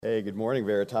Hey, good morning,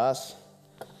 Veritas.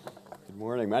 Good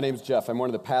morning. My name's Jeff. I'm one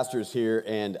of the pastors here,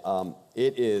 and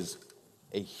it is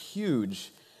a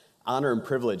huge honor and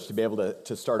privilege to be able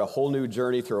to start a whole new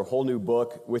journey through a whole new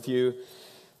book with you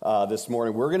this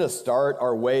morning. We're going to start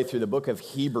our way through the book of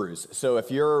Hebrews. So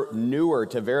if you're newer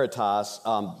to Veritas,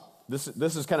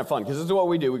 this is kind of fun, because this is what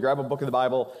we do. We grab a book of the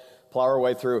Bible, plow our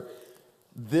way through.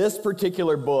 This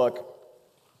particular book,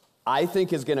 I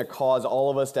think, is going to cause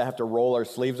all of us to have to roll our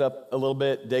sleeves up a little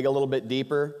bit, dig a little bit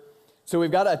deeper. So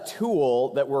we've got a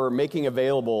tool that we're making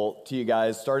available to you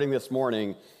guys starting this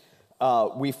morning.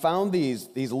 We found these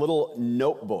little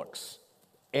notebooks,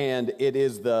 and it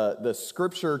is the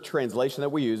scripture translation that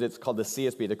we use. It's called the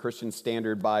CSB, the Christian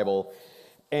Standard Bible.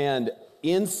 And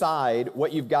inside,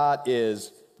 what you've got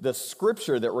is the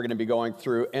scripture that we're going to be going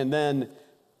through, and then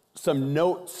some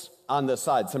notes on the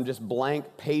side, some just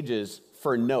blank pages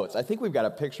for notes. I think we've got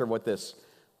a picture of what this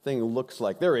thing looks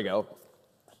like. There we go.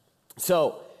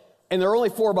 So, and they're only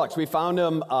 $4. We found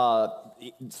them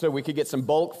so we could get some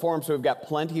bulk for them, so we've got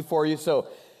plenty for you. So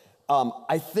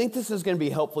I think this is going to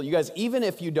be helpful. You guys, even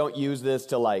if you don't use this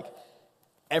to like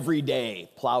every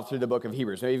day plow through the book of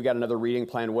Hebrews, maybe you've got another reading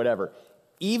plan, whatever.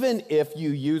 Even if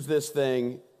you use this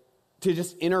thing to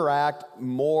just interact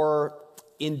more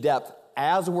in depth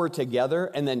as we're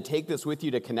together, and then take this with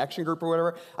you to Connection Group or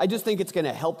whatever, I just think it's going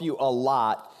to help you a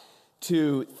lot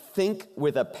to think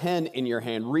with a pen in your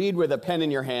hand, read with a pen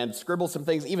in your hand, scribble some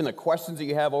things, even the questions that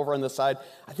you have over on the side.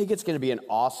 I think it's going to be an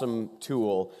awesome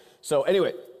tool. So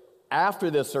anyway, after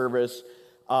this service,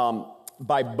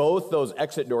 by both those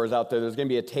exit doors out there, there's going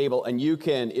to be a table, and you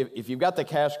can, if you've got the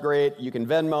cash, great, you can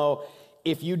Venmo.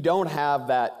 If you don't have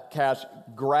that cash,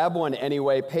 grab one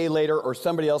anyway, pay later, or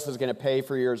somebody else is going to pay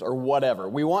for yours or whatever.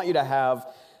 We want you to have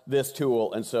this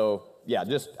tool. And so, yeah,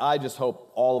 I just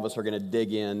hope all of us are going to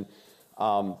dig in.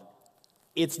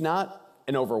 It's not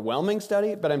an overwhelming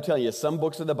study, but I'm telling you, some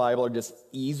books of the Bible are just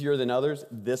easier than others.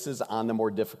 This is on the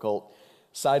more difficult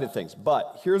side of things.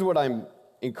 But here's what I'm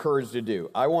encouraged to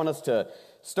do. I want us to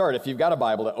start, if you've got a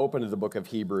Bible, to open to the book of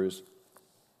Hebrews,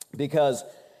 because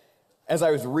as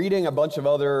I was reading a bunch of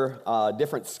other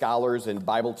different scholars and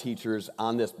Bible teachers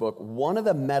on this book, one of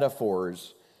the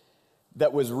metaphors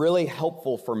that was really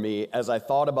helpful for me as I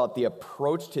thought about the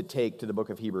approach to take to the book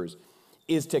of Hebrews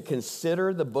is to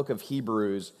consider the book of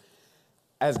Hebrews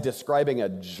as describing a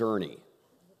journey.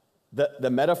 The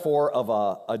metaphor of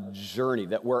a journey,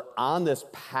 that we're on this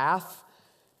path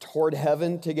toward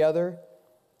heaven together,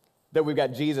 that we've got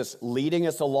Jesus leading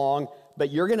us along,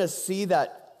 but you're going to see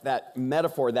that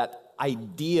metaphor, that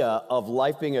idea of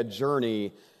life being a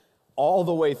journey all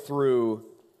the way through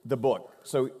the book.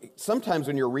 So sometimes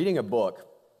when you're reading a book,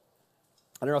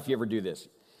 I don't know if you ever do this,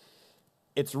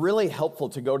 it's really helpful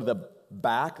to go to the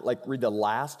back, like read the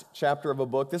last chapter of a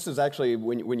book. This is actually,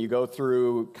 when you go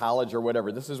through college or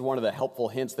whatever, this is one of the helpful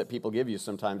hints that people give you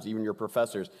sometimes, even your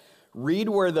professors. Read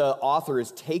where the author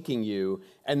is taking you,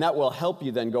 and that will help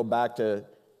you then go back to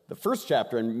the first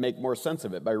chapter and make more sense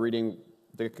of it by reading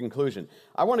the conclusion.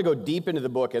 I want to go deep into the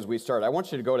book as we start. I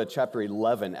want you to go to chapter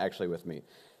 11, actually, with me.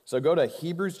 So go to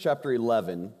Hebrews chapter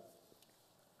 11,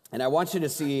 and I want you to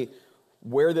see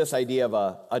where this idea of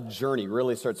a journey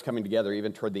really starts coming together,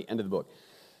 even toward the end of the book.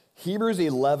 Hebrews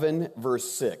 11,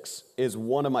 verse 6, is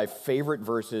one of my favorite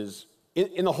verses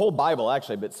in the whole Bible,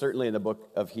 actually, but certainly in the book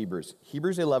of Hebrews.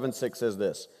 Hebrews 11, 6 says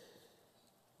this: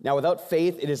 "Now without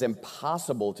faith it is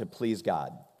impossible to please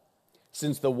God,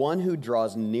 since the one who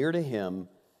draws near to him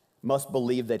must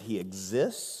believe that he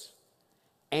exists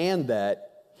and that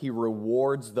he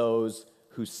rewards those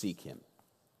who seek him."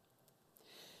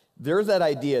 There's that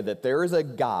idea that there is a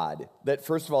God, that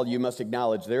first of all you must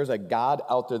acknowledge there's a God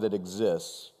out there that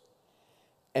exists,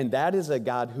 and that is a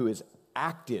God who is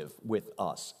active with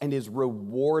us and is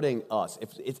rewarding us.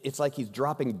 It's like he's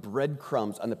dropping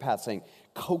breadcrumbs on the path, saying,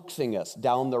 coaxing us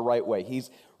down the right way. He's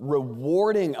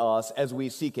rewarding us as we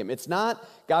seek him. It's not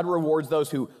God rewards those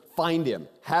who find him,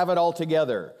 have it all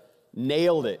together,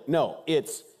 nailed it. No,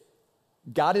 it's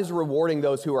God is rewarding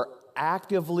those who are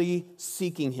actively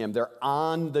seeking him. They're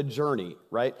on the journey,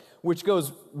 right? Which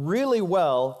goes really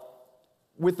well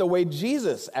with the way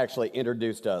Jesus actually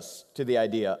introduced us to the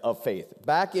idea of faith.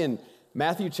 Back in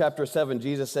Matthew chapter 7,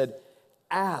 Jesus said,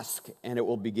 "Ask and it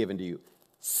will be given to you.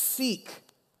 Seek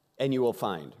and you will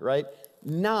find," right?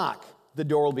 "Knock, the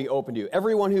door will be open to you.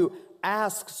 Everyone who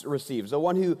asks receives. The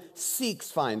one who seeks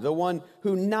finds. The one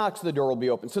who knocks, the door will be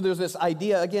open." So there's this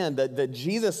idea, again, that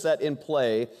Jesus set in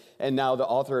play, and now the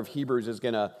author of Hebrews is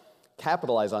going to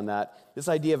capitalize on that, this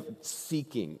idea of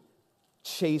seeking,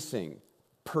 chasing,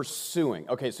 pursuing.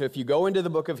 Okay, so if you go into the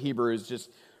book of Hebrews, just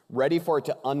ready for it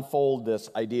to unfold this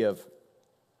idea of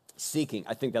seeking.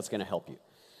 I think that's going to help you.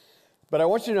 But I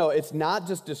want you to know it's not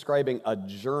just describing a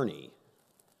journey.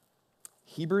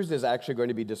 Hebrews is actually going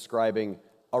to be describing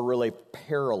a really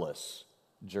perilous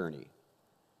journey,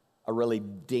 a really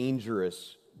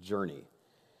dangerous journey.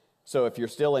 So if you're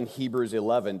still in Hebrews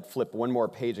 11, flip one more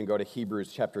page and go to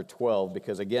Hebrews chapter 12,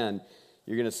 because again,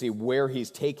 you're going to see where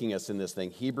he's taking us in this thing.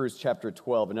 Hebrews chapter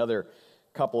 12, another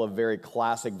couple of very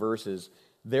classic verses.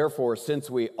 Therefore, since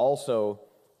we also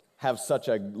have such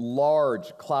a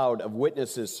large cloud of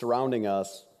witnesses surrounding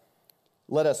us,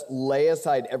 let us lay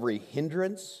aside every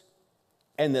hindrance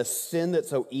and the sin that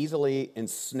so easily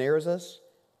ensnares us.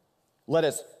 Let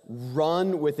us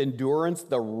run with endurance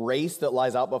the race that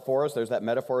lies out before us. There's that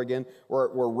metaphor again. We're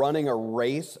running a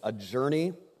race, a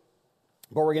journey,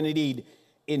 but we're going to need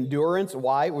endurance.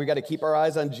 Why? We got to keep our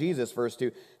eyes on Jesus, verse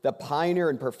 2, the pioneer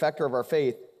and perfecter of our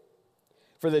faith,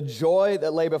 for the joy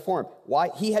that lay before him. Why?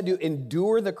 He had to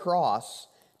endure the cross,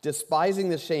 despising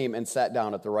the shame, and sat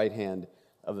down at the right hand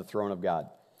of the throne of God.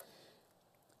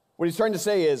 What he's trying to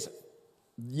say is,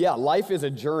 yeah, life is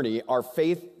a journey. Our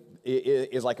faith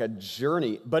is like a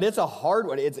journey, but it's a hard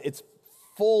one. It's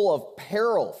full of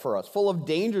peril for us, full of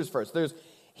dangers for us. There's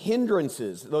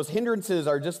hindrances. Those hindrances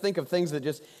are, just think of things that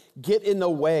just get in the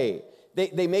way.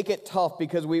 They make it tough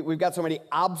because we've got so many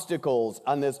obstacles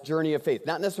on this journey of faith.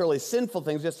 Not necessarily sinful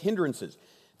things, just hindrances.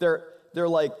 They're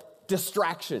like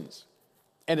distractions.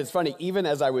 And it's funny, even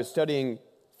as I was studying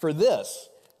for this,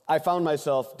 I found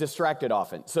myself distracted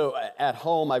often. So at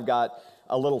home, I've got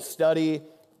a little study,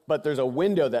 but there's a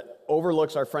window that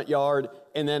overlooks our front yard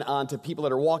and then onto people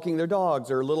that are walking their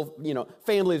dogs or little,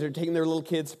 families are taking their little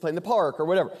kids to play in the park or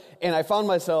whatever. And I found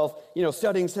myself,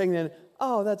 studying, and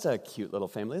oh, that's a cute little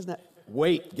family, isn't it?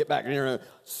 Wait, get back.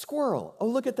 Squirrel. Oh,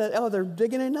 look at that. Oh, they're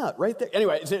digging a nut right there.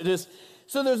 Anyway,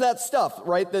 so there's that stuff,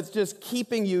 right, that's just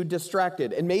keeping you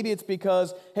distracted. And maybe it's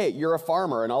because, hey, you're a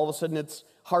farmer and all of a sudden it's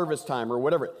harvest time or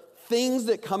whatever. Things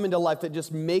that come into life that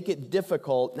just make it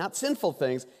difficult, not sinful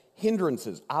things,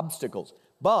 hindrances, obstacles.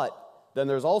 But then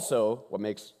there's also what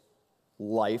makes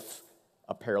life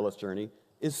a perilous journey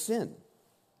is sin.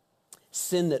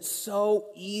 Sin that so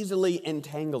easily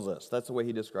entangles us. That's the way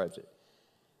he describes it.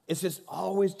 It's just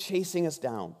always chasing us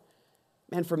down.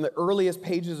 Man, from the earliest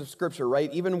pages of Scripture, right?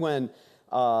 Even when,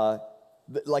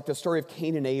 like the story of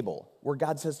Cain and Abel, where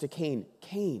God says to Cain,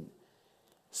 Cain,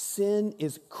 sin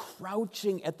is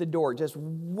crouching at the door, just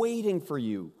waiting for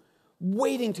you,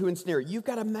 waiting to ensnare. You've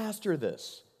got to master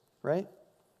this, right?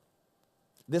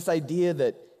 This idea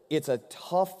that it's a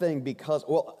tough thing because,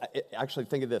 actually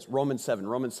think of this, Romans 7,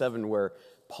 where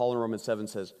Paul in Romans 7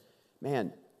 says,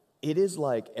 man, it is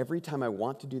like every time I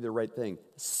want to do the right thing,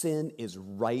 sin is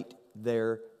right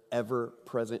there, ever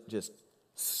present, just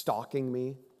stalking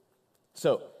me.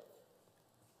 So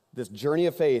this journey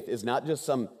of faith is not just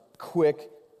some quick,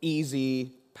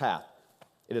 easy path.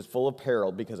 It is full of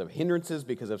peril because of hindrances,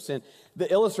 because of sin. The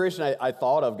illustration I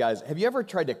thought of, guys, have you ever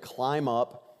tried to climb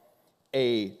up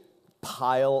a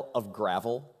pile of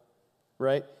gravel,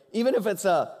 right? Even if it's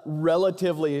a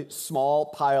relatively small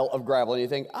pile of gravel and you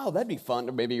think, oh, that'd be fun,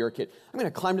 or maybe you're a kid. I'm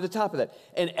going to climb to the top of that.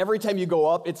 And every time you go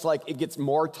up, it's like it gets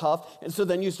more tough. And so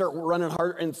then you start running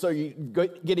harder, and so you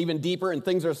get even deeper, and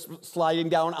things are sliding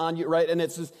down on you, right? And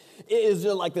it is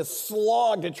just like this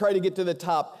slog to try to get to the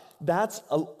top. That's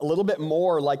a little bit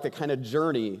more like the kind of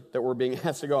journey that we're being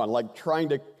asked to go on, like trying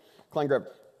to climb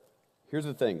gravel. Here's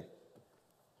the thing.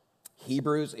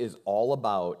 Hebrews is all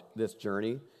about this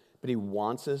journey, but he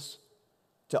wants us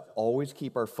to always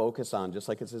keep our focus on, just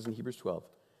like it says in Hebrews 12,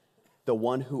 the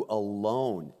one who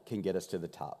alone can get us to the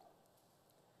top.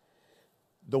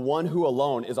 The one who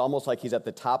alone is almost like he's at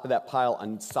the top of that pile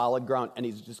on solid ground, and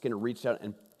he's just going to reach out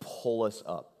and pull us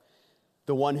up.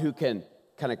 The one who can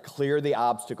kind of clear the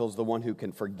obstacles, the one who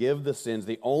can forgive the sins,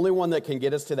 the only one that can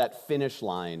get us to that finish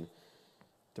line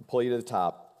to pull you to the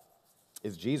top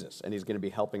is Jesus, and he's going to be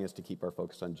helping us to keep our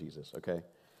focus on Jesus, okay?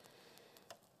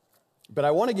 But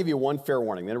I want to give you one fair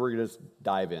warning, then we're going to just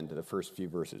dive into the first few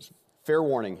verses. Fair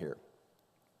warning here.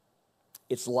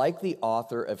 It's like the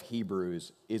author of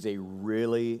Hebrews is a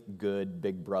really good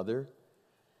big brother.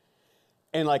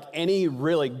 And like any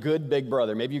really good big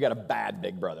brother, maybe you got a bad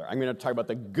big brother. I'm going to talk about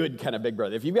the good kind of big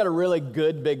brother. If you've got a really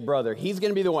good big brother, he's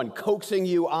going to be the one coaxing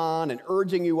you on and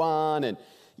urging you on and,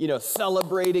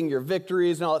 celebrating your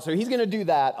victories and all that. So he's going to do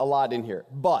that a lot in here.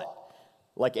 But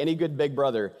like any good big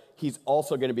brother, he's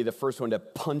also going to be the first one to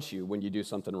punch you when you do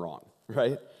something wrong,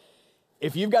 right?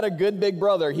 If you've got a good big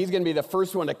brother, he's going to be the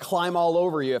first one to climb all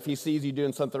over you if he sees you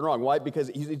doing something wrong. Why? Because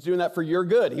he's doing that for your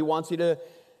good. He wants you to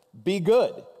be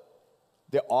good.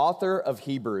 The author of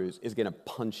Hebrews is going to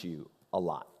punch you a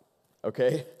lot,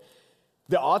 okay?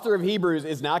 The author of Hebrews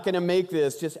is not going to make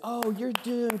this just, oh, you're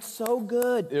doing so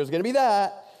good. There's going to be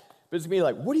that. But it's going to be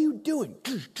like, what are you doing?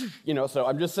 So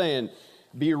I'm just saying,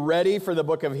 be ready for the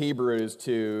book of Hebrews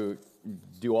to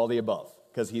do all the above,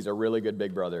 because he's a really good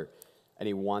big brother, and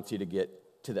he wants you to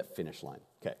get to that finish line.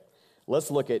 Okay,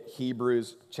 let's look at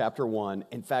Hebrews chapter 1.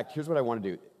 In fact, here's what I want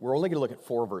to do. We're only going to look at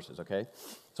 4 verses, okay?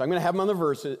 So I'm going to have them on the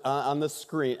verses on the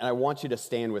screen, and I want you to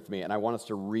stand with me, and I want us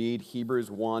to read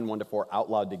Hebrews 1, 1-4 out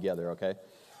loud together, okay?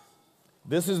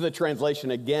 This is the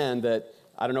translation, again, that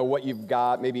I don't know what you've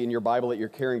got maybe in your Bible that you're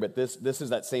carrying, but this is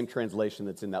that same translation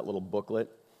that's in that little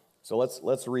booklet. So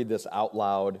let's read this out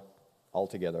loud all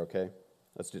together, okay?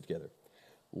 Let's do it together.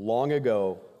 Long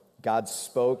ago, God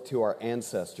spoke to our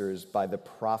ancestors by the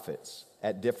prophets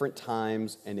at different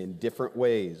times and in different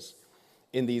ways.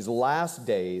 In these last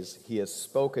days, he has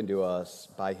spoken to us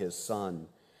by his Son.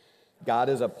 God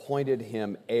has appointed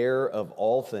him heir of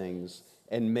all things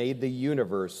and made the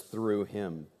universe through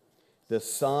him. The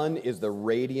Son is the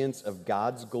radiance of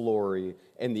God's glory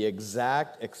and the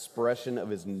exact expression of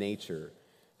his nature,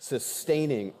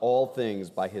 sustaining all things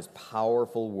by his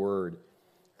powerful word.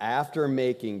 After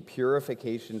making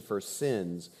purification for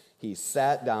sins, he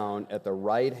sat down at the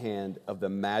right hand of the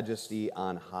Majesty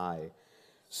on high.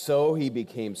 So he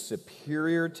became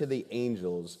superior to the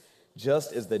angels,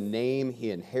 just as the name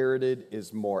he inherited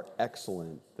is more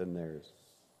excellent than theirs.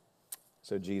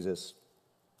 So Jesus,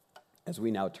 as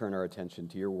we now turn our attention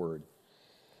to your word,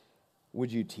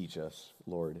 would you teach us,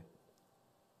 Lord?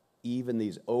 Even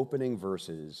these opening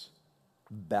verses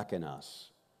beckon us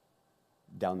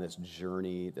down this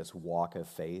journey, this walk of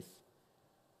faith.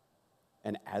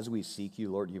 And as we seek you,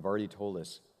 Lord, you've already told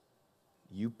us,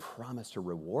 you promise to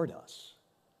reward us.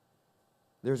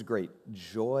 There's great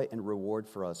joy and reward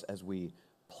for us as we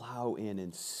plow in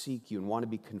and seek you and want to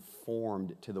be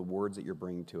conformed to the words that you're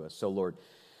bringing to us. So, Lord,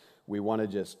 we want to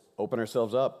just open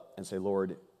ourselves up and say,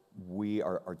 Lord, we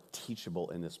are teachable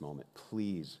in this moment.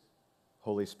 Please,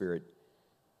 Holy Spirit,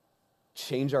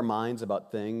 change our minds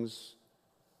about things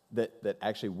that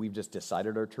actually we've just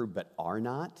decided are true but are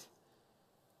not.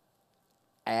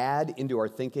 Add into our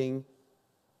thinking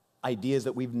ideas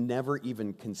that we've never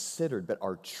even considered but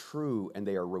are true and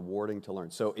they are rewarding to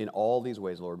learn. So in all these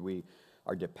ways, Lord, we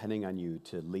are depending on you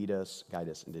to lead us, guide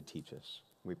us, and to teach us.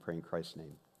 We pray in Christ's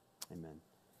name. Amen.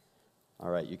 All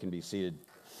right, you can be seated.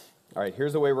 All right,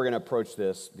 here's the way we're going to approach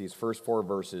these first 4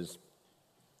 verses.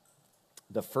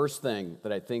 The first thing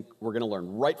that I think we're going to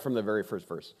learn right from the very first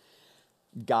verse,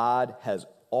 God has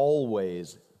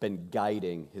always been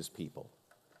guiding his people.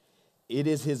 It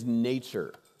is his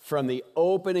nature. From the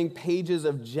opening pages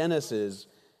of Genesis,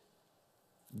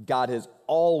 God has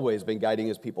always been guiding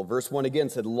his people. Verse 1 again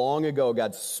said, long ago,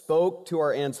 God spoke to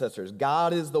our ancestors.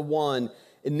 God is the one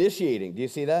initiating. Do you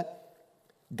see that?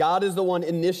 God is the one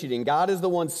initiating. God is the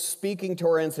one speaking to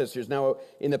our ancestors. Now,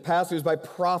 in the past, it was by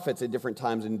prophets at different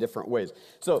times in different ways.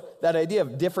 So that idea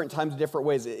of different times, different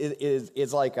ways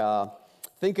is like,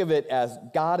 think of it as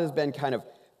God has been kind of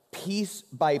piece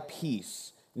by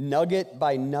piece, nugget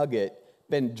by nugget,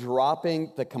 been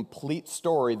dropping the complete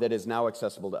story that is now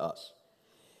accessible to us.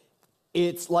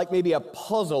 It's like maybe a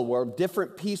puzzle where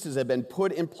different pieces have been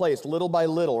put in place little by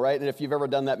little, right? And if you've ever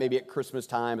done that maybe at Christmas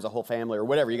time as a whole family or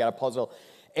whatever, you got a puzzle,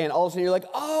 and all of a sudden you're like,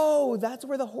 oh, that's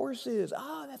where the horse is.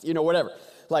 Oh, that's, whatever.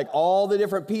 Like all the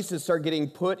different pieces start getting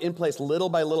put in place little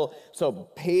by little. So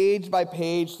page by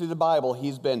page through the Bible,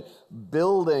 he's been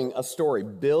building a story,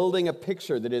 building a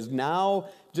picture that is now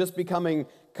just becoming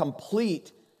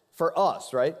complete for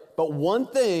us, right? But one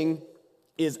thing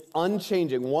is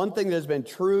unchanging. One thing that has been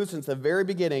true since the very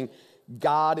beginning,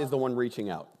 God is the one reaching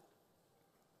out.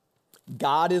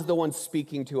 God is the one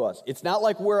speaking to us. It's not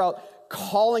like we're out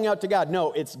calling out to God.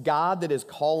 No, it's God that is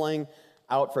calling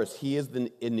out for us. He is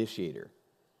the initiator.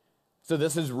 So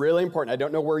this is really important. I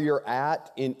don't know where you're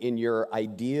at in your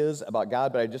ideas about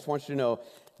God, but I just want you to know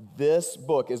this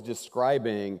book is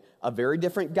describing a very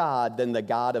different God than the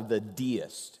God of the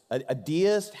deist. A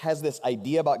deist has this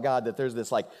idea about God that there's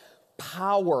this like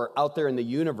power out there in the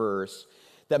universe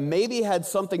that maybe had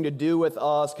something to do with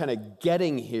us kind of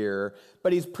getting here,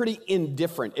 but he's pretty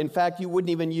indifferent. In fact, you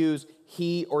wouldn't even use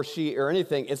he or she or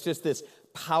anything. It's just this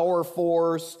power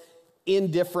force,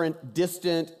 indifferent,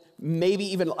 distant,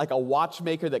 maybe even like a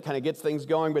watchmaker that kind of gets things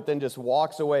going but then just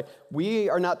walks away. We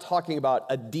are not talking about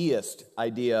a deist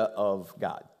idea of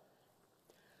God.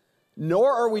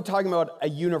 Nor are we talking about a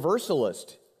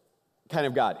universalist kind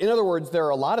of God. In other words, there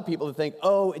are a lot of people that think,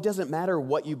 oh, it doesn't matter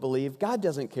what you believe. God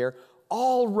doesn't care.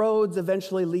 All roads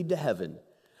eventually lead to heaven.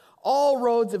 All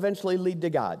roads eventually lead to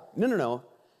God. No.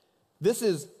 This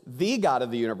is the God of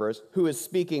the universe who is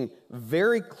speaking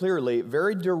very clearly,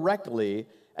 very directly,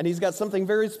 and he's got something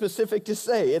very specific to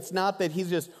say. It's not that he's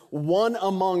just one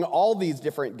among all these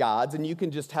different gods, and you can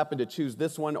just happen to choose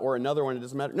this one or another one. It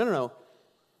doesn't matter. No.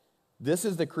 This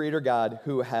is the Creator God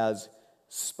who has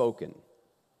spoken.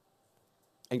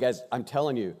 And guys, I'm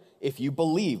telling you, if you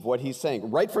believe what he's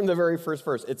saying, right from the very first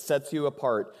verse, it sets you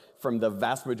apart from the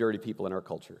vast majority of people in our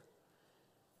culture.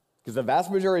 Because the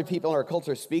vast majority of people in our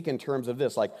culture speak in terms of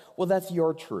this, like, well, that's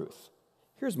your truth.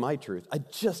 Here's my truth. I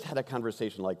just had a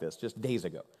conversation like this just days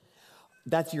ago.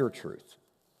 That's your truth.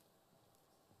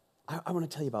 I want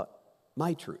to tell you about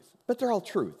my truth. But they're all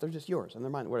truth. They're just yours and they're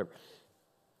mine, whatever.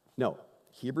 No,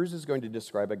 Hebrews is going to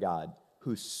describe a God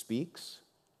who speaks,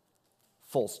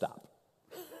 full stop.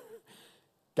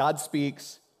 God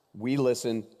speaks, we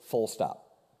listen, full stop.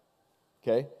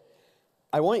 Okay?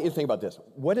 I want you to think about this.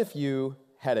 What if you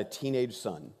had a teenage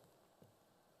son,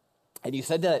 and you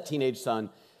said to that teenage son,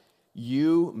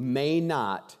 you may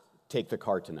not take the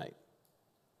car tonight.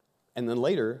 And then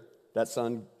later, that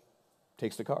son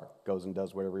takes the car, goes and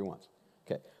does whatever he wants.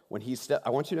 Okay, I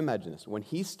want you to imagine this. When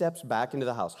he steps back into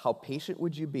the house, how patient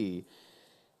would you be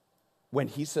when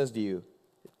he says to you,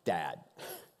 Dad,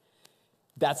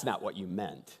 that's not what you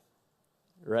meant,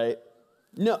 right?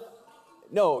 No,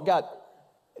 God,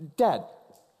 Dad,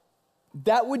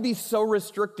 that would be so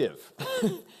restrictive.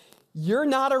 You're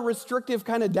not a restrictive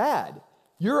kind of dad.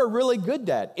 You're a really good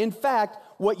dad. In fact,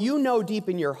 what you know deep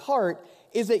in your heart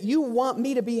is that you want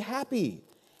me to be happy.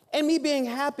 And me being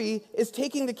happy is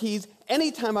taking the keys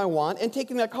anytime I want and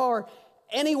taking that car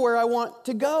anywhere I want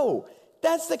to go.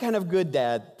 That's the kind of good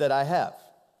dad that I have.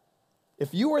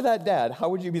 If you were that dad, how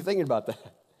would you be thinking about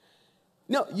that?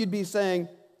 No, you'd be saying,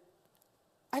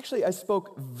 actually, I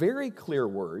spoke very clear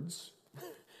words.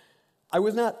 I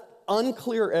was not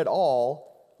unclear at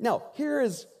all. No, here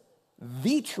is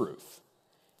the truth.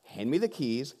 Hand me the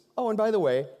keys. Oh, and by the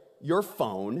way, your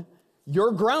phone,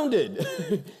 you're grounded.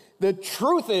 The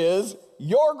truth is,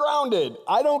 you're grounded.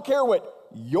 I don't care what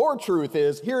your truth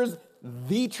is. Here's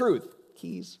the truth.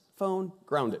 Keys, phone,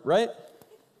 grounded, right?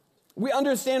 We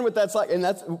understand what that's like. And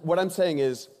that's what I'm saying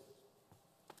is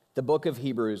the book of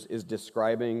Hebrews is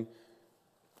describing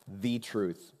the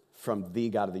truth from the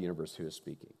God of the universe who is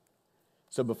speaking.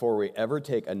 So before we ever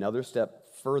take another step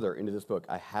further into this book,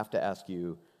 I have to ask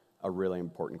you a really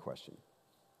important question.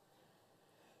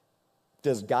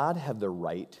 Does God have the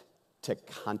right to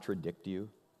contradict you?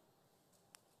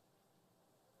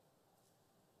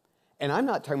 And I'm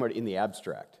not talking about it in the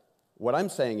abstract. What I'm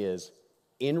saying is,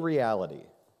 in reality,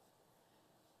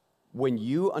 when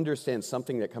you understand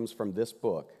something that comes from this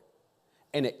book,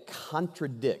 and it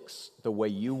contradicts the way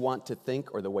you want to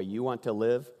think or the way you want to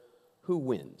live, who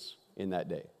wins in that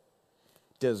day?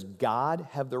 Does God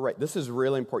have the right? This is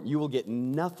really important. You will get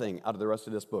nothing out of the rest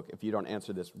of this book if you don't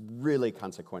answer this really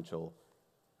consequential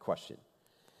question.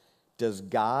 Does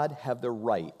God have the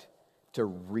right to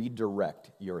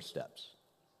redirect your steps?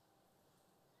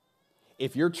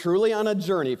 If you're truly on a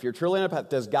journey, if you're truly on a path,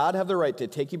 does God have the right to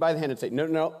take you by the hand and say,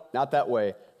 no, not that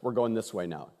way. We're going this way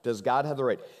now. Does God have the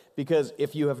right? Because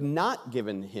if you have not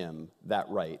given him that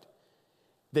right,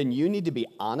 then you need to be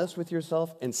honest with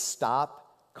yourself and stop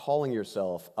calling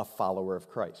yourself a follower of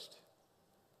Christ.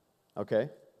 Okay?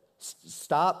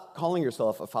 Stop calling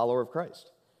yourself a follower of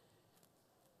Christ.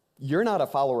 You're not a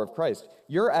follower of Christ.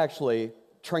 You're actually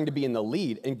trying to be in the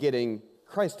lead and getting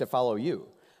Christ to follow you.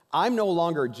 I'm no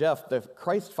longer Jeff, the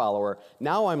Christ follower.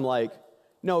 Now I'm like,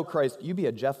 no, Christ, you be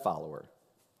a Jeff follower.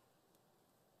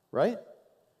 Right?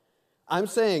 I'm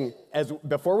saying,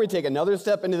 before we take another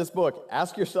step into this book,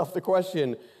 ask yourself the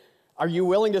question, are you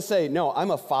willing to say, no,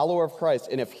 I'm a follower of Christ,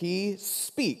 and if he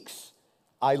speaks,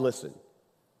 I listen.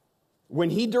 When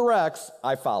he directs,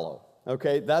 I follow.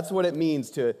 Okay? That's what it means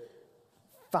to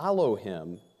follow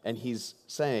him. And he's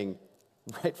saying,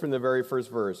 right from the very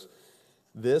first verse,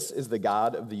 this is the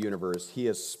God of the universe. He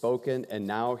has spoken, and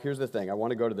now here's the thing. I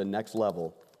want to go to the next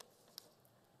level.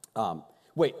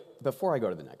 Wait, before I go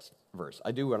to the next verse,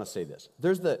 I do want to say this.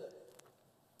 There's the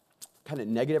kind of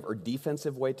negative or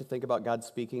defensive way to think about God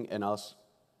speaking and us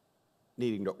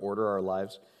needing to order our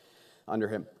lives under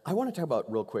him. I want to talk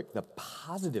about real quick the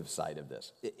positive side of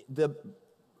this. The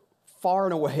far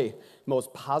and away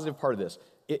most positive part of this.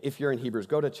 If you're in Hebrews,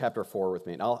 go to chapter 4 with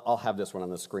me, and I'll have this one on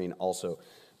the screen also.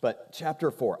 But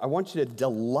chapter 4, I want you to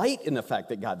delight in the fact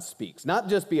that God speaks. Not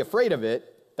just be afraid of it.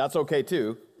 That's okay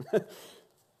too.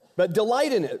 But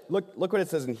delight in it. Look what it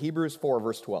says in Hebrews 4,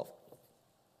 verse 12.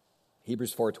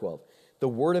 Hebrews 4:12. The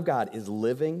word of God is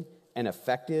living and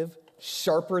effective,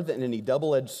 sharper than any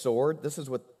double-edged sword. This is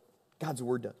what God's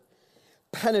word does.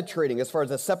 penetrating as far as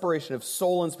the separation of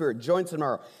soul and spirit, joints and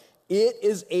marrow. It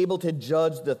is able to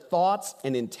judge the thoughts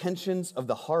and intentions of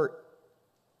the heart.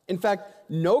 In fact,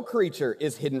 no creature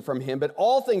is hidden from him, but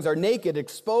all things are naked,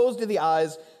 exposed to the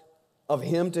eyes of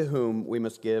him to whom we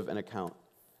must give an account.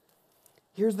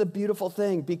 Here's the beautiful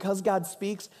thing. Because God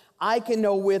speaks, I can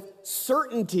know with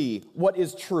certainty what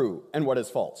is true and what is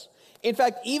false. In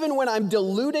fact, even when I'm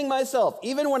deluding myself,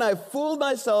 even when I've fooled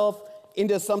myself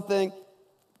into something,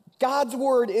 God's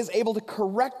word is able to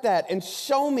correct that and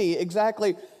show me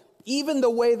exactly even the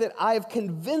way that I've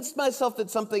convinced myself that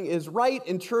something is right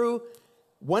and true.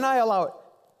 When I allow it,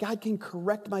 God can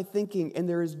correct my thinking, and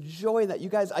there is joy in that. You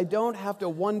guys, I don't have to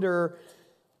wonder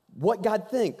what God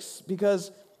thinks,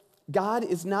 because God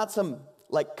is not some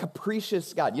like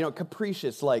capricious God. You know,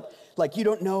 capricious, like you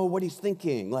don't know what he's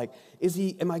thinking. Like,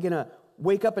 am I going to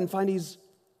wake up and find he's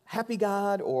happy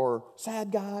God or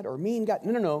sad God or mean God?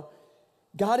 No.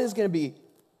 God is going to be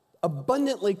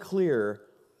abundantly clear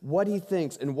what he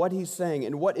thinks and what he's saying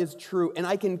and what is true, and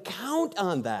I can count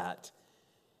on that.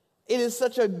 It is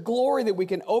such a glory that we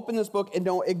can open this book and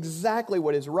know exactly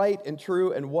what is right and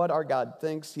true and what our God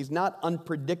thinks. He's not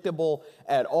unpredictable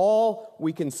at all.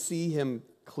 We can see him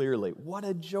clearly. What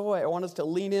a joy. I want us to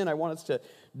lean in. I want us to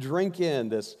drink in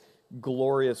this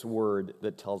glorious word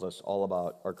that tells us all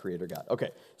about our Creator God.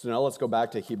 Okay, so now let's go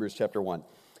back to Hebrews chapter 1,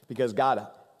 because God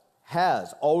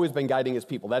has always been guiding his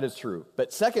people. That is true.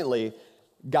 But secondly,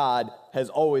 God has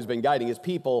always been guiding his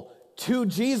people to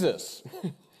Jesus.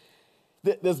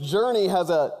 This journey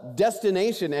has a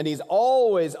destination, and he's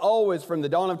always from the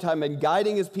dawn of time been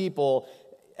guiding his people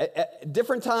at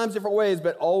different times, different ways,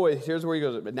 but always, here's where he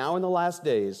goes. But now in the last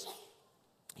days,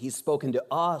 he's spoken to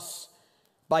us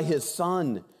by his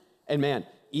Son. And man,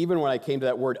 even when I came to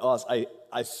that word us,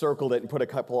 I circled it and put a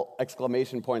couple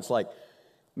exclamation points like,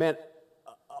 man,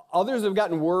 others have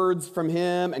gotten words from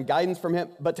him and guidance from him,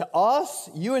 but to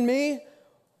us, you and me,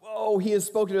 whoa, he has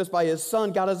spoken to us by his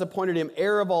Son. God has appointed him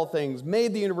heir of all things,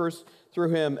 made the universe through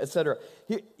him, etc.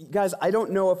 Guys, I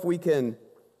don't know if we can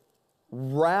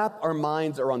wrap our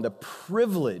minds around the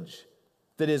privilege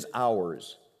that is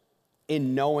ours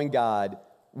in knowing God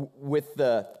with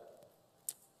the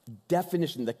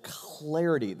definition, the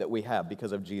clarity that we have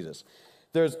because of Jesus.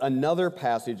 There's another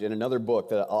passage in another book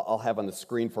that I'll have on the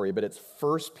screen for you, but it's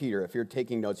 1 Peter. If you're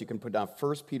taking notes, you can put down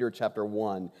 1 Peter chapter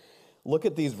 1. Look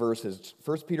at these verses,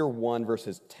 1 Peter 1,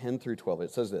 verses 10 through 12.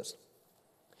 It says this: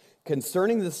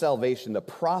 concerning the salvation, the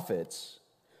prophets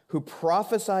who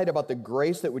prophesied about the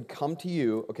grace that would come to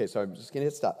you. Okay, so I'm just going to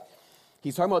hit stop.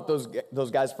 He's talking about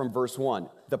those guys from verse 1,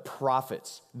 the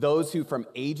prophets, those who from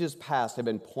ages past have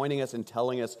been pointing us and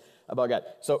telling us about God.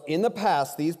 So in the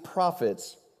past, these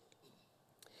prophets,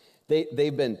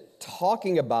 they've been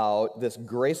talking about this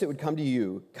grace that would come to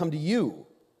you,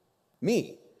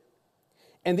 me.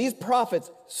 And these prophets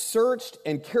searched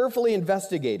and carefully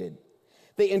investigated.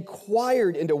 They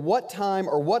inquired into what time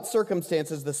or what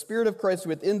circumstances the Spirit of Christ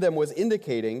within them was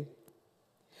indicating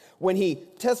when he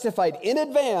testified in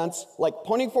advance, like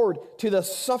pointing forward to the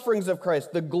sufferings of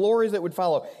Christ, the glories that would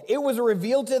follow. It was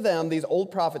revealed to them, these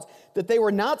old prophets, that they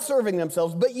were not serving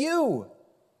themselves, but you.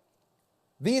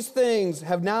 These things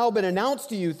have now been announced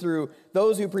to you through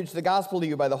those who preach the gospel to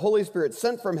you by the Holy Spirit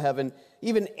sent from heaven.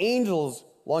 Even angels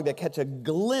long to catch a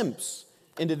glimpse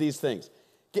into these things.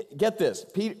 Get this.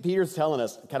 Peter's telling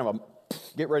us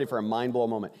get ready for a mind-blow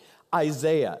moment.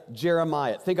 Isaiah,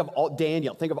 Jeremiah,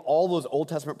 Daniel, think of all those Old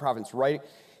Testament prophets, right?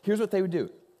 Here's what they would do.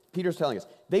 Peter's telling us.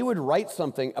 They would write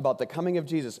something about the coming of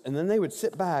Jesus, and then they would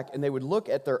sit back and they would look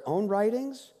at their own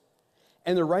writings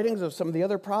and the writings of some of the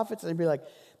other prophets, and they'd be like,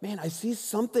 man, I see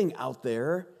something out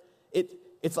there.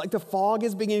 It's like the fog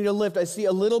is beginning to lift. I see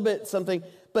a little bit something,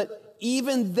 but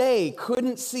even they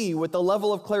couldn't see with the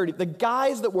level of clarity. The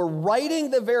guys that were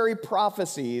writing the very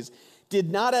prophecies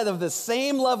did not have the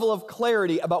same level of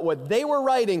clarity about what they were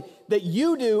writing that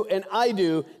you do and I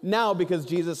do now, because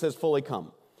Jesus has fully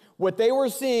come. What they were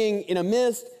seeing in a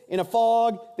mist, in a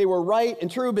fog, they were right and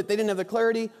true, but they didn't have the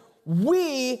clarity.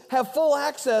 We have full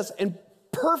access and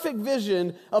perfect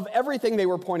vision of everything they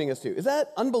were pointing us to. Is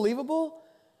that unbelievable?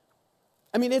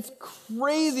 I mean, it's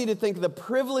crazy to think of the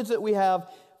privilege that we have,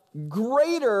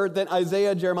 greater than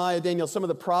Isaiah, Jeremiah, Daniel, some of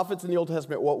the prophets in the Old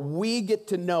Testament, what we get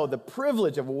to know, the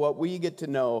privilege of what we get to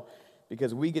know,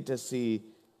 because we get to see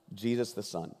Jesus the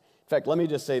Son. In fact, let me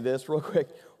just say this real quick.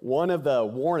 One of the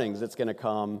warnings that's going to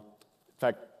come, in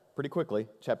fact, pretty quickly,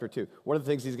 chapter 2, one of the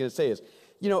things he's going to say is,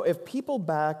 if people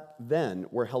back then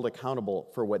were held accountable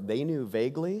for what they knew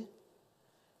vaguely,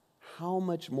 how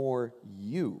much more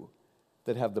you,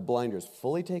 that have the blinders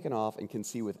fully taken off and can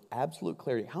see with absolute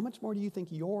clarity, how much more do you think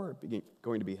you're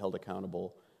going to be held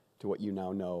accountable to what you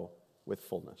now know with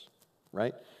fullness,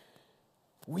 right?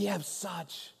 We have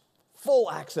such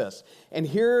full access. And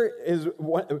here is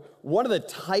one of the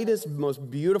tightest,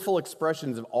 most beautiful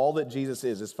expressions of all that Jesus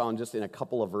is found just in a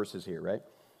couple of verses here, right?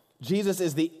 Jesus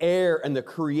is the heir and the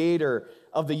creator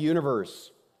of the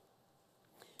universe.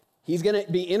 He's going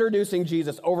to be introducing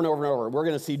Jesus over and over and over. We're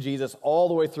going to see Jesus all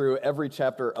the way through every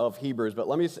chapter of Hebrews. But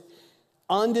let me say,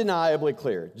 undeniably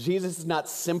clear, Jesus is not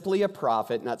simply a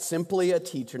prophet, not simply a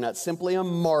teacher, not simply a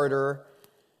martyr.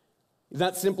 He's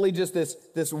not simply just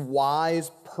this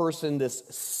wise person, this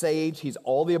sage. He's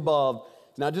all the above.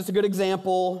 He's not just a good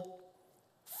example.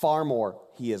 Far more,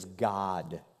 he is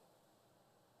God.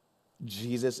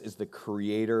 Jesus is the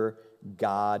creator,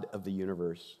 God of the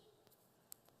universe.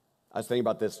 I was thinking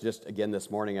about this just again this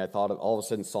morning. I thought all of a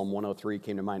sudden Psalm 103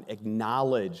 came to mind.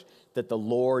 Acknowledge that the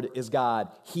Lord is God.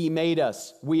 He made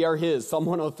us. We are his. Psalm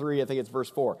 103, I think it's verse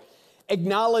 4.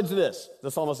 Acknowledge this. The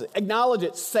psalmist says, acknowledge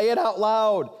it. Say it out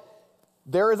loud.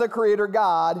 There is a creator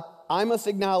God. I must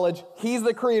acknowledge he's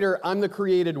the creator. I'm the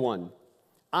created one.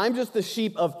 I'm just the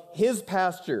sheep of his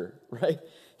pasture, right?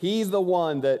 He's the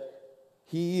one that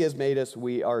he has made us.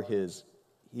 We are his.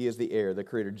 He is the heir, the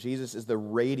creator. Jesus is the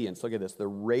radiance. Look at this, the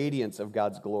radiance of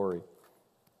God's glory.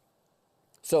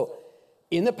 So,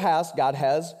 in the past, God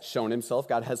has shown himself.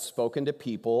 God has spoken to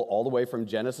people all the way from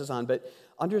Genesis on. But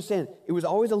understand, it was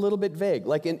always a little bit vague.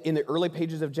 Like in the early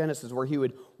pages of Genesis where he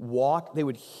would walk, they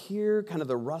would hear kind of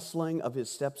the rustling of his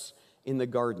steps in the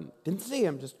garden. Didn't see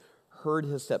him, just heard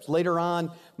his steps. Later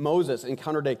on, Moses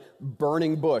encountered a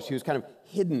burning bush. He was kind of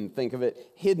hidden, think of it,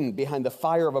 hidden behind the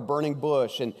fire of a burning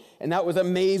bush. And that was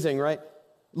amazing, right?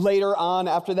 Later on,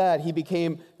 after that, he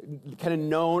became kind of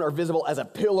known or visible as a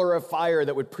pillar of fire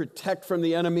that would protect from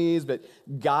the enemies, but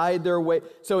guide their way.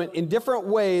 So in different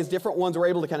ways, different ones were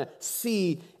able to kind of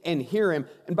see and hear him.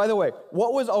 And by the way,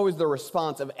 what was always the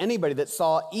response of anybody that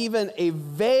saw even a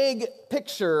vague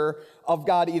picture of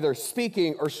God either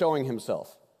speaking or showing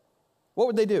himself? What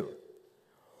would they do?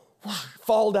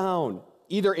 Fall down,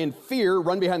 either in fear,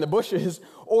 run behind the bushes,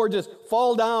 or just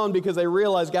fall down because they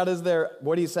realize God is there.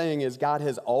 What he's saying is God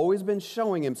has always been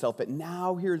showing himself, but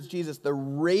now here's Jesus, the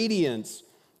radiance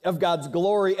of God's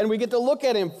glory, and we get to look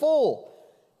at him full,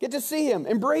 get to see him,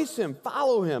 embrace him,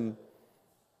 follow him.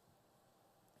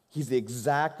 He's the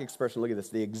exact expression, look at this,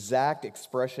 the exact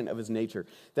expression of his nature.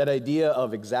 That idea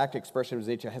of exact expression of his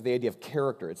nature has the idea of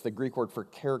character. It's the Greek word for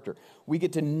character. We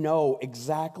get to know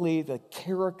exactly the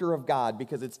character of God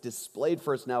because it's displayed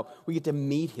for us now. We get to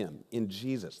meet him in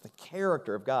Jesus, the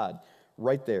character of God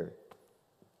right there.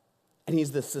 And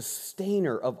he's the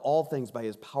sustainer of all things by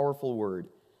his powerful word.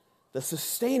 The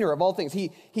sustainer of all things.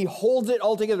 He holds it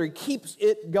all together. He keeps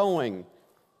it going.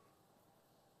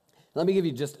 Let me give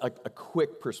you just a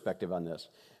quick perspective on this.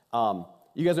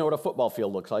 You guys know what a football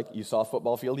field looks like. You saw a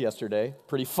football field yesterday.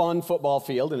 Pretty fun football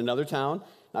field in another town.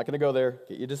 Not going to go there.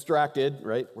 Get you distracted,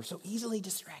 right? We're so easily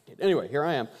distracted. Anyway, here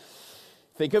I am.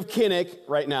 Think of Kinnick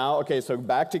right now. Okay, so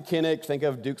back to Kinnick. Think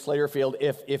of Duke Slater Field.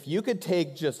 If you could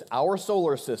take just our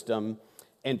solar system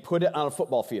and put it on a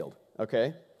football field,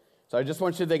 okay? So I just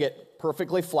want you to think it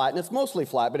perfectly flat, and it's mostly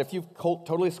flat, but if you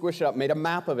totally squish it up, made a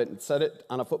map of it, and set it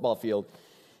on a football field,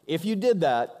 if you did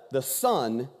that, the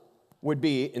sun would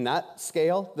be, in that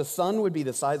scale, the sun would be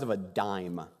the size of a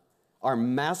dime. Our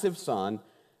massive sun,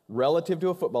 relative to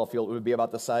a football field, would be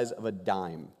about the size of a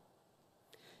dime.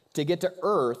 To get to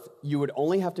Earth, you would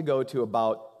only have to go to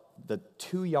about the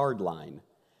 2-yard line.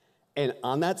 And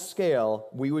on that scale,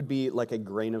 we would be like a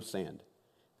grain of sand.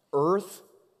 Earth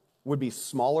would be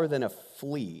smaller than a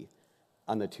flea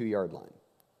on the 2-yard line.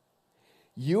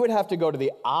 You would have to go to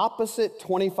the opposite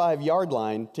 25-yard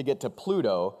line to get to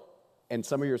Pluto. And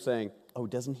some of you are saying, oh,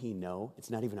 doesn't he know? It's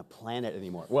not even a planet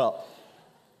anymore. Well,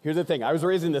 here's the thing. I was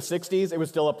raised in the 60s. It was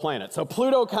still a planet. So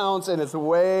Pluto counts, and it's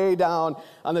way down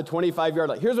on the 25-yard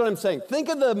line. Here's what I'm saying. Think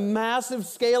of the massive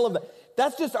scale of that.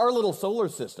 That's just our little solar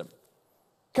system.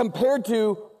 Compared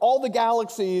to all the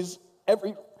galaxies,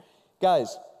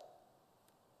 Guys,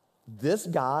 this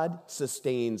God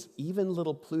sustains even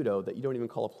little Pluto that you don't even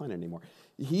call a planet anymore.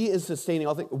 He is sustaining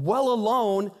all things. Well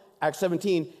alone, Acts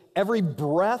 17, every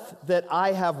breath that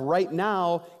I have right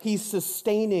now, he's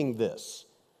sustaining this.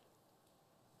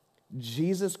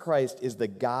 Jesus Christ is the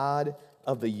God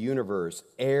of the universe,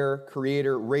 heir,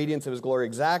 creator, radiance of his glory,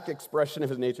 exact expression of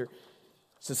his nature,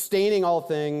 sustaining all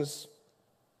things.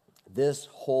 This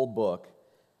whole book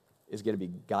is going to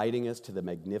be guiding us to the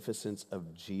magnificence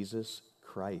of Jesus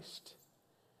Christ.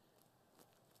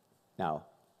 Now,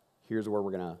 here's where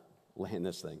we're going to land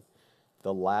this thing.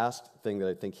 the last thing that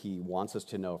I think he wants us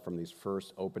to know from these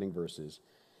first opening verses,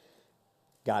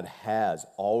 God has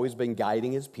always been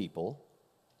guiding his people.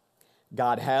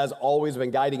 God has always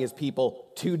been guiding his people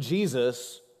to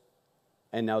Jesus.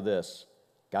 And now this,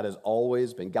 God has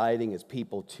always been guiding his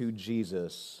people to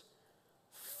Jesus.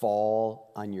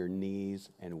 Fall on your knees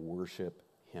and worship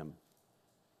him.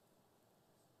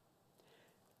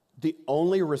 The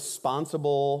only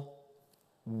responsible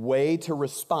way to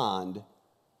respond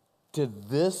to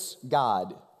this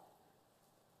God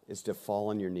is to fall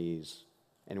on your knees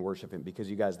and worship him. Because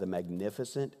you guys, the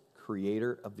magnificent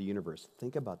creator of the universe,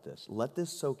 think about this. Let this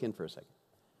soak in for a second.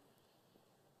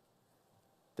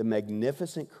 The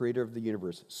magnificent creator of the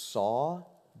universe saw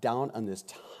down on this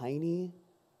tiny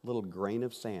little grain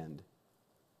of sand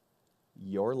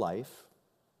your life,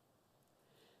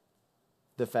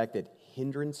 the fact that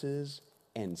hindrances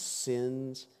and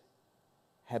sins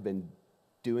have been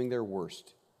doing their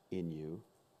worst in you,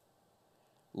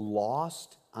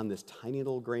 lost on this tiny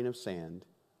little grain of sand,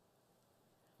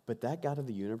 but that God of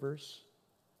the universe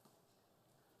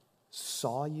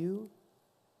saw you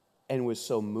and was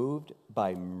so moved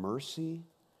by mercy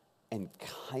and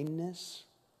kindness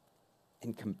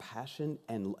and compassion,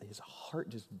 and his heart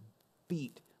just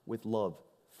beat with love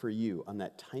for you on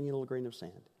that tiny little grain of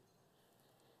sand,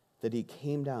 that he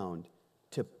came down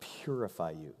to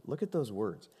purify you. Look at those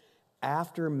words.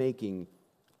 After making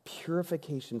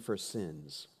purification for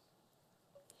sins,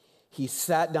 he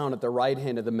sat down at the right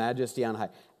hand of the Majesty on high.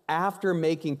 After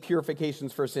making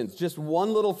purifications for sins. Just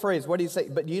one little phrase. What do you say?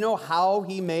 But do you know how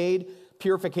he made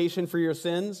purification for your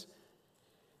sins?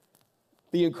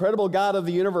 The incredible God of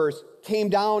the universe came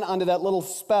down onto that little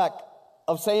speck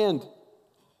of sand.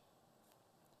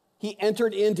 He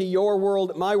entered into your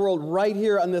world, my world, right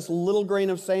here on this little grain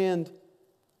of sand.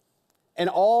 And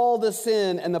all the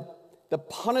sin and the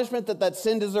punishment that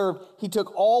sin deserved, he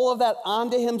took all of that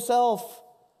onto himself.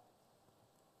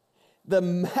 The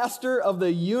master of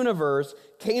the universe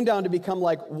came down to become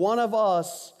like one of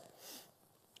us.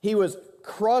 He was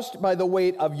crushed by the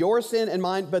weight of your sin and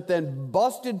mine, but then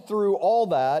busted through all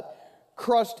that,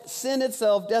 crushed sin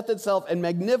itself, death itself, and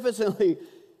magnificently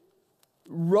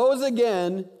rose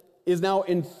again, is now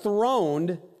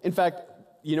enthroned. In fact,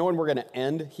 you know when we're going to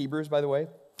end Hebrews, by the way?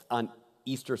 On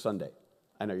Easter Sunday.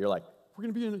 I know you're like, we're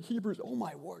going to be in Hebrews. Oh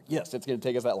my word. Yes, it's going to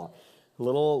take us that long.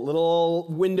 Little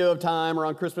window of time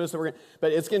around Christmas,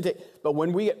 but it's going to take. But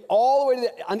when we get all the way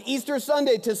on Easter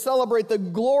Sunday to celebrate the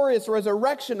glorious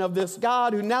resurrection of this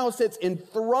God who now sits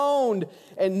enthroned,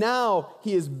 and now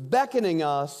he is beckoning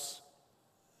us,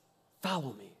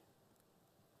 follow me.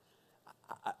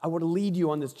 I want to lead you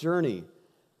on this journey.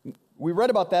 We read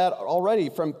about that already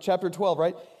from chapter 12,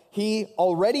 right? He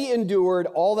already endured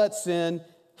all that sin.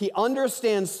 He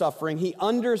understands suffering. He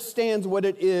understands what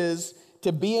it is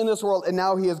to be in this world, and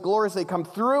now he has gloriously come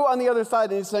through on the other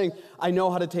side, and he's saying, I know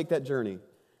how to take that journey.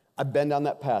 I've been down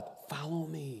that path. Follow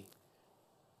me.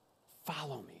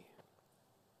 Follow me.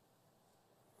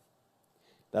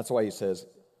 That's why he says,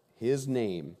 his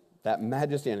name, that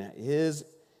majesty, and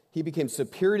he became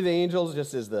superior to the angels,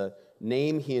 just as the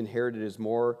name he inherited is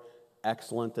more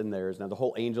excellent than theirs. Now, the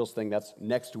whole angels thing, that's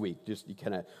next week. Just you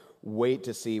kind of wait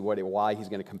to see why he's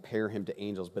going to compare him to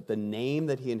angels. But the name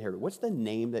that he inherited, what's the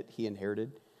name that he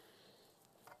inherited?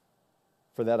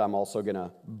 For that, I'm also going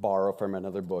to borrow from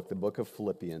another book, the book of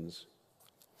Philippians.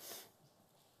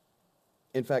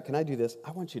 In fact, can I do this?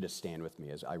 I want you to stand with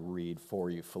me as I read for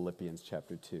you Philippians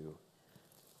chapter 2.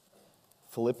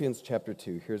 Philippians chapter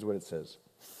 2, here's what it says.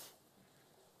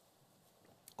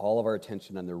 All of our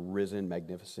attention on the risen,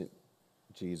 magnificent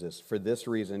Jesus. For this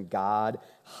reason, God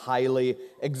highly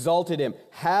exalted him,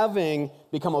 having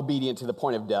become obedient to the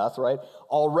point of death, right?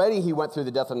 Already he went through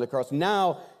the death on the cross.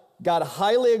 Now, God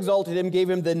highly exalted him, gave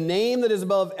him the name that is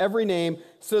above every name,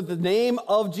 so that the name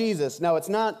of Jesus, now it's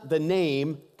not the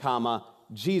name, comma,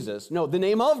 Jesus. No, the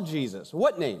name of Jesus.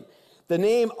 What name? The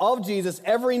name of Jesus,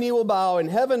 every knee will bow in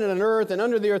heaven and on earth and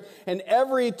under the earth, and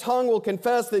every tongue will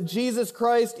confess that Jesus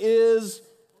Christ is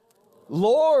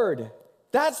Lord.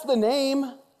 That's the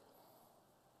name.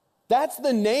 That's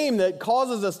the name that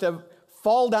causes us to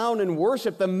fall down and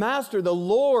worship the Master, the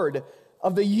Lord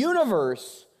of the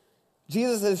universe.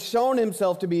 Jesus has shown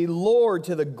himself to be Lord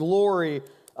to the glory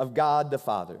of God the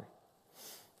Father.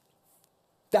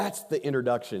 That's the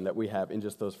introduction that we have in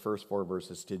just those first 4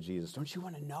 verses to Jesus. Don't you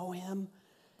want to know him?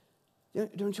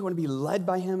 Don't you want to be led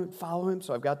by him and follow him?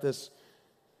 So I've got this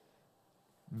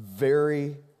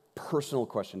very personal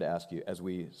question to ask you as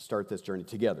we start this journey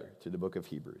together through the book of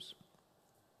Hebrews.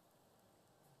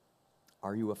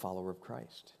 Are you a follower of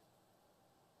Christ?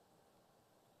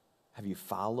 Have you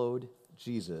followed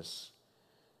Jesus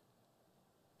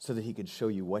so that he could show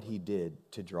you what he did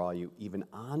to draw you even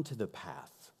onto the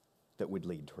path that would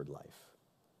lead toward life?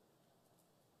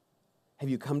 Have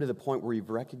you come to the point where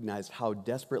you've recognized how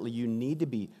desperately you need to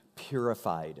be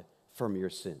purified from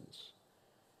your sins?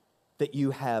 That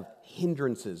you have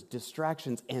hindrances,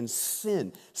 distractions, and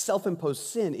sin, self-imposed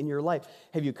sin in your life.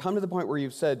 Have you come to the point where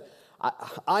you've said,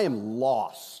 I am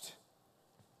lost.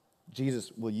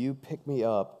 Jesus, will you pick me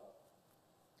up,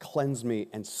 cleanse me,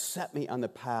 and set me on the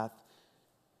path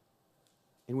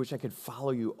in which I could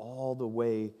follow you all the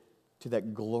way to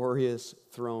that glorious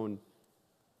throne?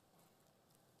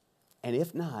 And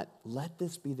if not, let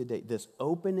this be the day, this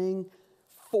opening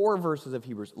 4 verses of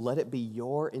Hebrews, let it be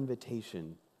your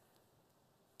invitation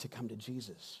to come to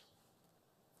Jesus.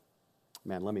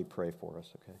 Man, let me pray for us,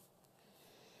 okay?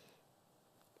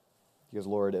 Because,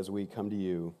 Lord, as we come to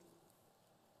you,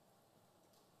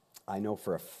 I know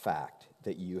for a fact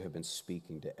that you have been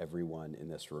speaking to everyone in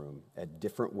this room at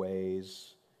different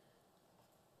ways,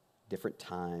 different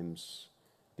times,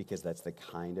 because that's the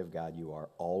kind of God you are,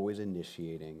 always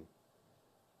initiating,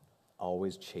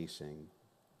 always chasing,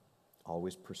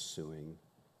 always pursuing.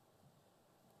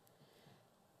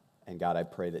 And God, I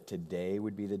pray that today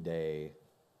would be the day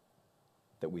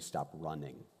that we stop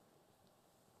running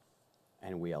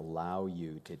and we allow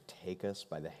you to take us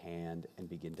by the hand and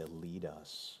begin to lead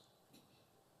us.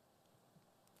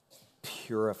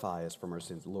 Purify us from our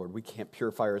sins. Lord, we can't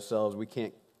purify ourselves. We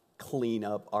can't clean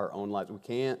up our own lives. We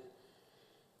can't.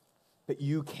 But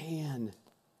you can.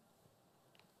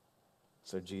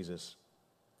 So Jesus,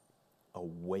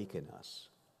 awaken us.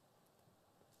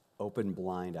 Open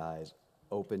blind eyes.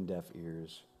 Open deaf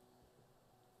ears.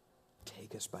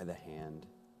 Take us by the hand.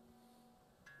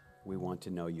 We want to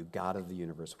know you. God of the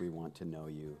universe, we want to know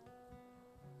you.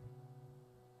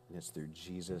 And it's through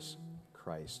Jesus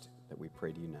Christ that we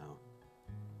pray to you now.